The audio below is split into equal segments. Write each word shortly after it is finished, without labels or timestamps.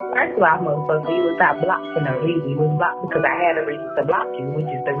First of all, motherfucker, you was not blocked for no reason. You was blocked because I had a reason to block you, which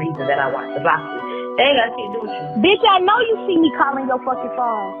is the reason that I wanted to block you. They ain't got shit to do with you. Bitch, I know you see me calling your fucking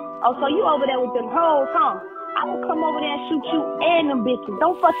phone. Oh, so you over there with them hoes, huh? I will come over there and shoot you and them bitches.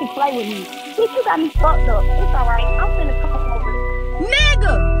 Don't fucking play with me. Bitch, you got me fucked up. It's alright. I'm finna come over.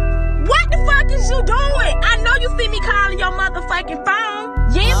 Nigga, what the fuck is you doing? I know you see me calling your motherfucking phone.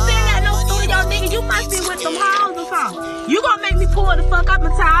 You ain't still at no studio, nigga. You must be with them hoes or something. You gonna make me pull the fuck up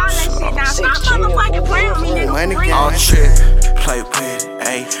and tie all that shit down. Stop motherfucking playing with me, nigga. On trip, play with it,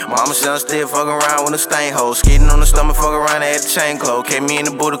 ayy. Mama said I'm still fucking around with a stain hole. Skidding on the stomach, fuck around, I had the chain close. Came me in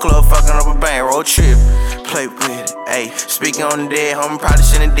the booty club, fucking up a bang. Road trip, play with it, ayy. Speaking on the dead, homie, probably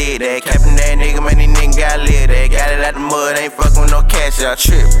shouldn't did that. Capping that nigga, man, these niggas gotta live that. Got it out the mud, ain't fucking with no cash, y'all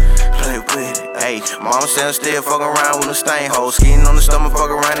trip, play with it, ayy. Mama said I'm still fucking around with a stain hole. Skidding on the stomach,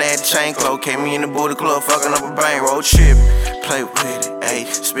 fuck around, I had the chain close. Came me in the booty club, fucking up a bang. Road trip, play with it, ayy.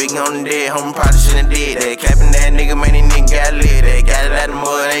 Speaking on the dead, homie, probably shouldn't did that. Capping that nigga, man, these niggas gotta live that. Got it out the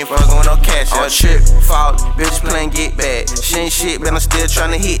mud, ain't fucking with no cash, y'all trip, fall, bitch playing get back. She ain't shit, but I'm still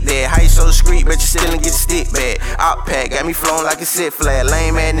tryna hit that. How you so discreet, but you still ain't get the stick back. Out pack, got me flowing like a sit flat.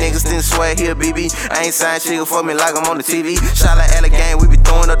 Lame ass niggas didn't swear here, BB. I ain't signed shit for me like I'm on the TV. Shot like Alec gang, we be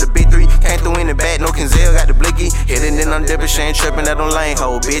throwing up the big three. Came through in the back, no Kenzel, got the blicky. Hit it, then I'm dipping, she ain't tripping at them lane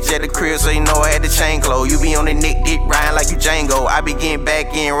hole. Bitch at the crib, so you know I had the chain close. You be on the neck, dick riding like you Django. I be getting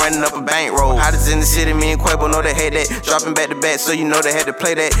back in, running up a bankroll. Hottest in the city, me and Quabo know they had that. Dropping back to back, so you know they had to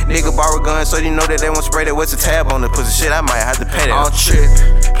play that. Nigga borrow gun, so you know that they won't spray that. What's the tab on the pussy shit? I might have to pay that. On trip,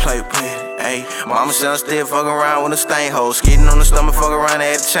 play with it, ayy. Mama said I'm still fucking around with a stain hole. Skidding on the stomach, fuck around,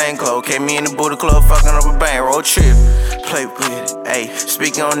 I had the chain close. Came me in the booty club, fucking up a bang. Road trip, play with it, ayy.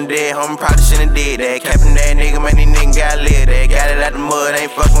 Speaking on the dead, homie, probably shouldn't did that. Capping that nigga, man, these niggas gotta live that. Got it out the mud,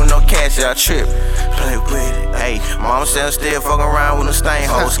 ain't fucking with no cash, y'all trip, play with it, ayy. Mama said I'm still fucking around with a stain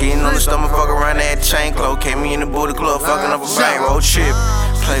hole. Skidding on the stomach, fuck around, I had the chain close. Came me in the booty club, fucking up a bang. Road trip,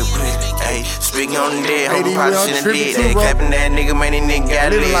 play with it, ayy. Speaking on the dead, homie, probably shouldn't did that. Capping that nigga, man, these niggas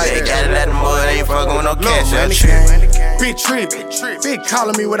gotta live that. Got it out the mud, ain't fucking with no cash, y'all trip. Big trippin', big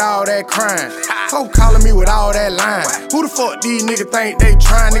calling me with all that crime. Folk calling me with all that line. Who the fuck these niggas think they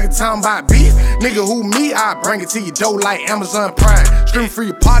tryin'? Nigga talking about beef. Nigga who me, I bring it to your door like Amazon Prime. Stream for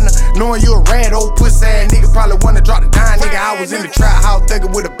your partner, knowing you a rat old pussy ass nigga. Probably wanna drop the dime, nigga. I was in the trap house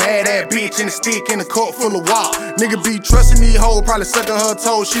thuggin' with a bad ass bitch and a stick in a cup full of wall. Nigga be trusting these hoes, probably sucking her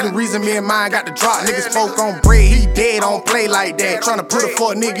toes. She the reason me and mine got the drop. Nigga spoke on bread, he dead, don't play like that. Tryna put a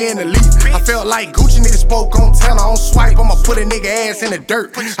fuck nigga in the leaf. I felt like Gucci, nigga spoke on Tanner, on swipe. I'ma put a nigga ass in the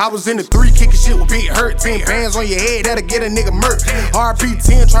dirt. I was in the 3 kicking shit with big hurt. 10 bands on your head, that'll get a nigga murked. RP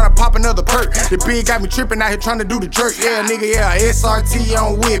 10 tryna pop another perk. The big got me trippin' out here tryna do the jerk. Yeah, nigga, yeah, SRT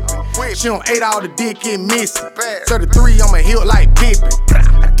on whippin'. She don't 8 all the dick get missing. 33 on my heel like Pippin'.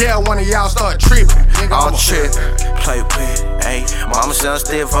 I dare one of y'all start trippin'. On trip, play with it, ayy. Mama said I'm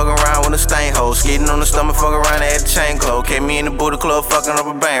still fucking around with a stain hole. Skidding on the stomach, fuck around, I had the chain close. Came me in the booty club, fucking up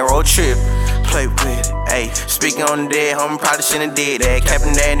a bang. Road trip, play with it, ayy. Speaking on the dead, homie, probably shouldn't did that.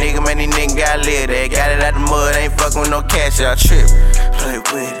 Capping that nigga, man, these niggas gotta live that. Got it out the mud, ain't fucking with no cash, y'all trip, play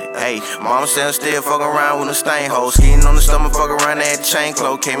with it, ayy. Mama said I'm still fucking around with a stain hole. Skidding on the stomach, fuck around, I had the chain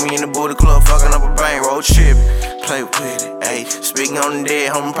close. Came me in the booty club, fucking up a bang. Road trip, play with it, ayy. Speaking on the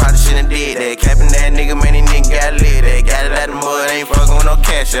dead, homie, probably shouldn't did that. Capping that nigga, man, these niggas gotta live that. Got it out the mud, ain't fucking with no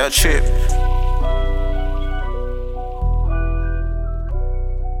cash, y'all trip.